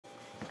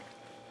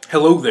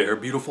Hello there,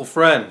 beautiful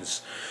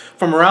friends.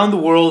 From around the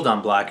world,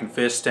 I'm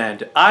Blackenfist,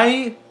 and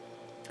I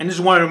just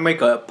wanted to make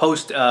a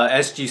post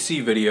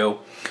SGC video.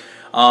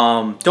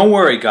 Don't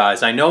worry,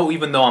 guys. I know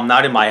even though I'm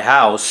not in my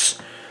house,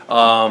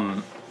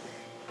 that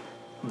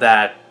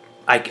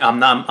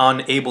I'm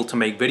unable to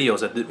make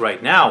videos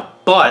right now,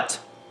 but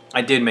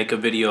I did make a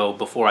video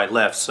before I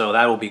left, so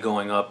that will be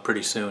going up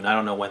pretty soon. I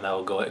don't know when that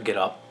will get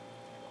up.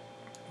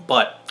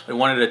 But I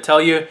wanted to tell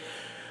you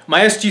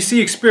my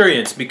SGC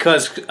experience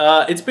because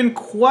it's been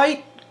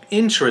quite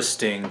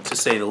interesting, to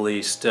say the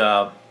least.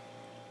 I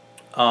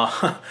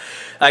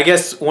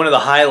guess one of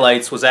the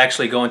highlights was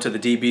actually going to the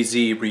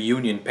DBZ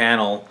reunion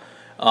panel,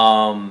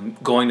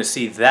 going to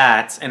see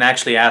that and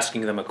actually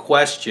asking them a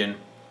question.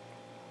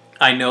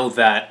 I know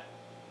that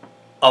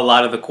a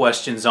lot of the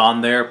questions on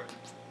there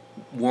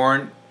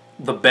weren't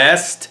the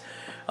best.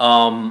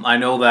 I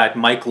know that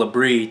Mike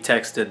Labrie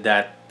texted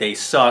that they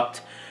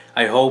sucked.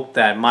 I hope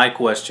that my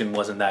question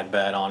wasn't that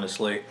bad,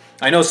 honestly.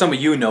 I know some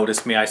of you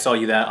noticed me. I saw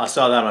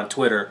that on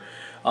Twitter.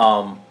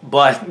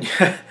 But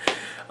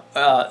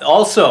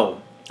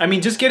also, I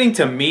mean, just getting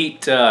to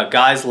meet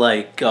guys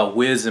like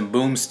Wiz and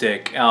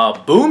Boomstick.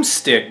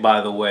 Boomstick,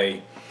 by the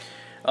way,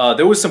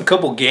 there was some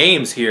couple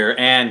games here,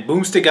 and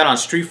Boomstick got on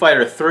Street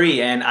Fighter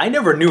 3, and I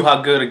never knew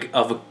how good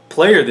of a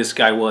player this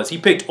guy was. He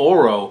picked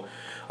Oro,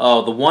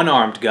 the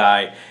one-armed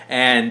guy,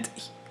 and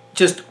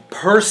just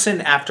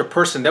person after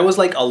person. There was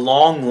like a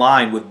long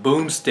line with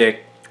Boomstick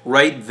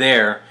right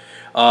there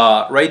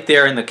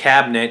in the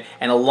cabinet,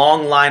 and a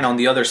long line on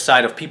the other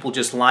side of people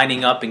just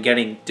lining up and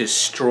getting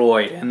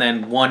destroyed, and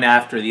then one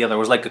after the other. It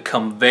was like a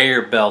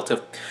conveyor belt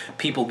of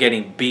people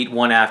getting beat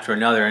one after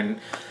another. And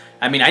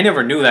I mean, I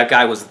never knew that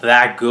guy was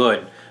that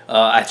good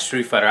at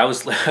Street Fighter. I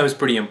was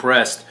pretty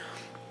impressed.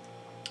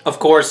 Of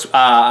course,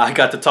 I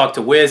got to talk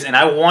to Wiz, and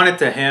I wanted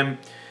him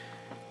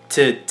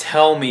to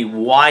tell me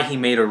why he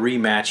made a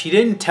rematch. He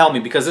didn't tell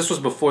me because this was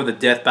before the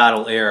Death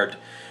Battle aired.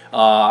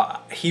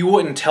 He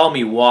wouldn't tell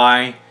me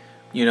why,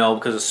 you know,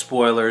 because of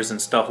spoilers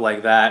and stuff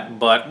like that.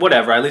 But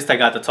whatever, at least I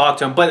got to talk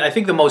to him. But I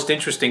think the most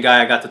interesting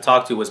guy I got to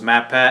talk to was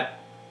MatPat,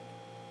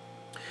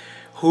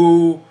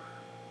 who,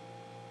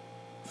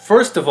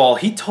 first of all,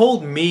 he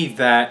told me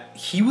that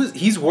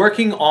he's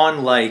working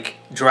on like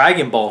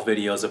Dragon Ball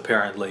videos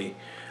apparently.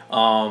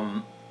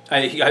 One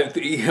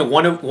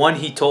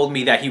he told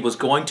me that he was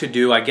going to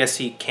do, I guess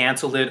he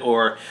canceled it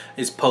or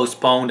is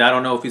postponed. I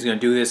don't know if he's going to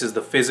do this, is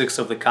the physics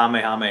of the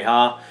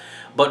Kamehameha.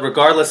 But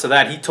regardless of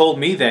that, he told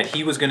me that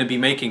he was going to be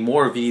making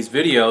more of these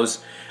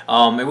videos.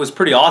 It was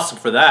pretty awesome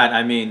for that.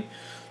 I mean,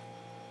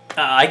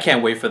 I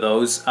can't wait for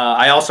those.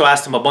 I also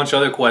asked him a bunch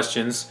of other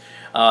questions.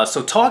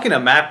 So talking to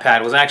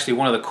MatPat was actually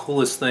one of the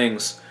coolest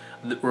things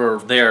that were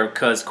there,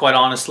 because quite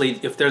honestly,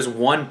 if there's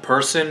one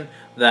person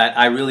that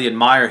I really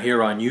admire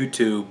here on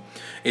YouTube,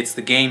 it's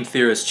the Game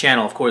Theorist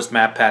channel. Of course,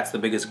 MatPat's the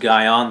biggest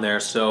guy on there,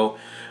 so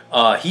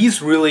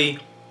he's really,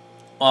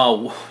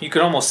 you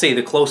could almost say,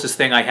 the closest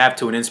thing I have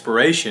to an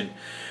inspiration.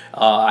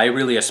 I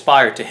really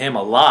aspire to him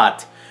a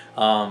lot.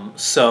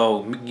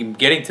 So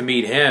getting to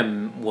meet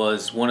him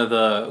was one of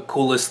the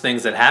coolest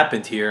things that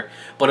happened here.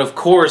 But of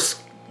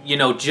course, you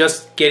know,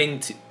 just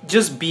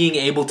being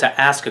able to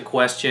ask a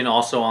question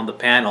also on the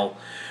panel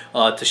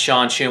to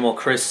Sean Schimmel,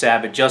 Chris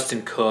Sabat,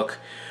 Justin Cook,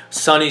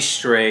 Sonny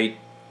Strait,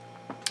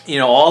 you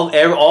know,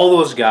 all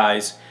those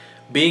guys,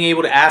 being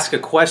able to ask a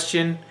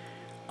question,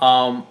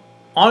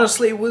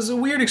 honestly, it was a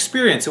weird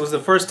experience. It was the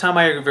first time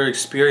I ever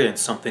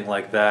experienced something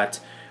like that.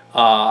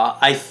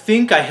 I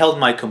think I held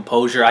my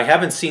composure. I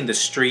haven't seen the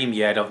stream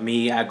yet of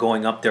me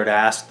going up there to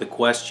ask the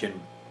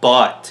question,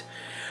 but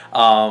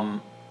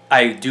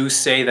I do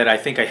say that I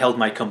think I held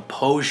my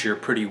composure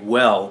pretty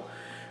well,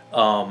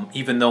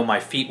 even though my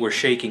feet were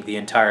shaking the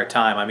entire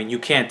time. I mean, you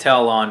can't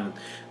tell on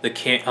the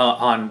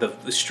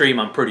stream,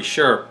 I'm pretty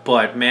sure,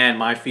 but man,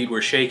 my feet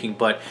were shaking.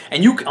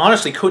 And you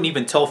honestly couldn't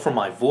even tell from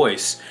my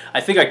voice.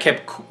 I think I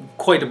kept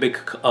quite a bit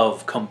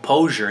of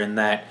composure in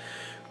that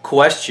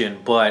question,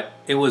 but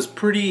it was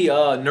pretty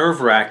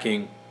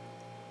nerve-wracking.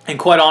 And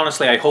quite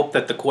honestly, I hope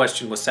that the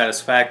question was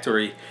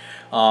satisfactory.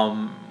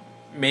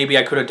 Maybe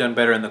I could have done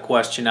better in the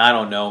question. I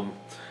don't know.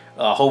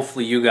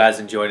 Hopefully you guys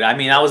enjoyed it. I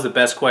mean, that was the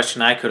best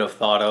question I could have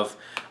thought of,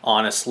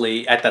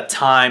 honestly. At the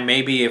time,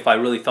 maybe if I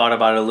really thought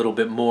about it a little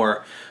bit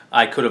more,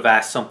 I could have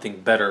asked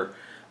something better.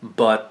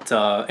 But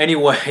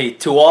anyway,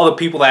 to all the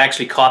people that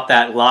actually caught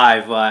that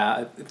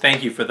live,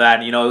 thank you for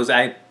that. You know,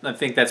 I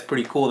think that's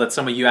pretty cool that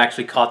some of you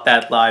actually caught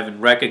that live and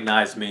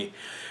recognized me.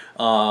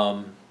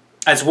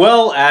 As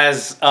well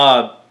as,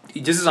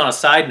 this is on a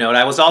side note,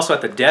 I was also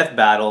at the Death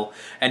Battle,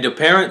 and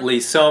apparently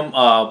some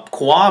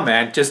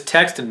Quaman just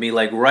texted me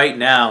like right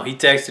now. He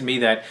texted me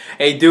that,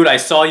 hey dude, I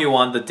saw you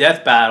on the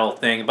Death Battle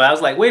thing. But I was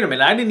like, wait a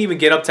minute, I didn't even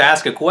get up to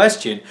ask a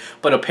question.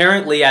 But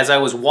apparently, as I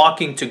was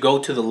walking to go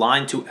to the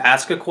line to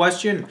ask a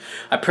question,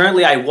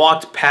 apparently I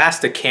walked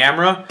past the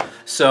camera.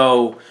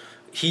 So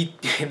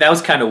that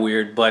was kind of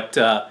weird. But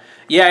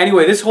yeah,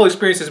 anyway, this whole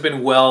experience has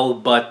been well,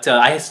 but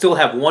I still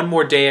have one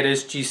more day at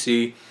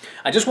SGC.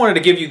 I just wanted to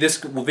give you this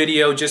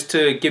video just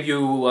to give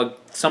you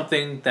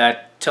something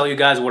that tell you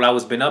guys what I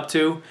was been up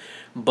to.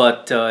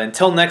 But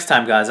until next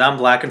time, guys, I'm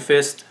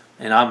Blackenfist,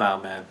 and I'm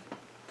out, man.